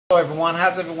Hello everyone,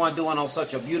 how's everyone doing on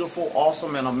such a beautiful,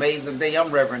 awesome, and amazing day?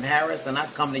 I'm Reverend Harris, and I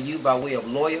come to you by way of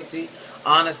loyalty,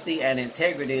 honesty, and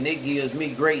integrity, and it gives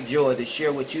me great joy to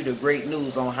share with you the great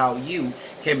news on how you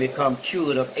can become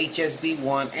cured of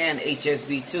HSV1 and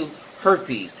HSV2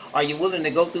 herpes. Are you willing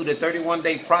to go through the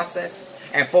 31-day process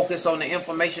and focus on the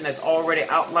information that's already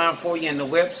outlined for you in the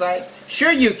website?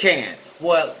 Sure you can.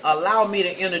 Well, allow me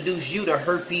to introduce you to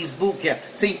Herpes Bootcamp.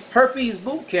 See, Herpes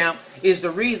Bootcamp is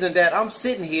the reason that I'm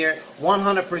sitting here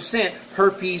 100%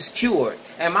 herpes cured.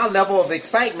 And my level of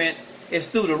excitement is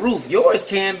through the roof. Yours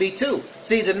can be too.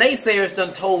 See, the naysayers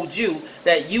done told you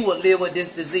that you would live with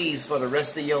this disease for the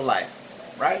rest of your life,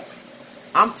 right?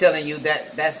 I'm telling you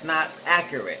that that's not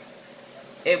accurate.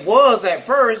 It was at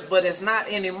first, but it's not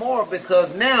anymore,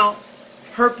 because now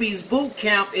Herpes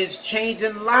Bootcamp is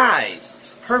changing lives.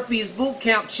 Herpes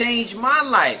Bootcamp changed my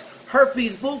life.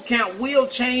 Herpes Bootcamp will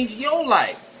change your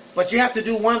life. But you have to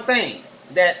do one thing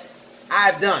that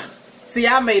I've done. See,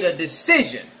 I made a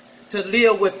decision to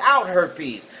live without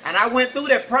herpes. And I went through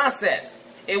that process.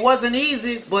 It wasn't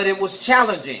easy, but it was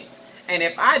challenging. And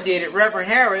if I did it, Reverend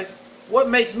Harris, what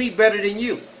makes me better than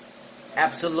you?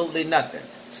 Absolutely nothing.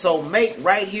 So make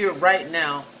right here, right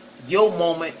now, your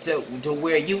moment to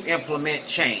where you implement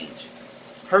change.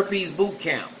 Herpes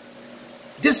Bootcamp.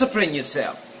 Discipline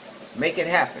yourself. Make it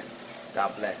happen.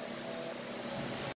 God bless.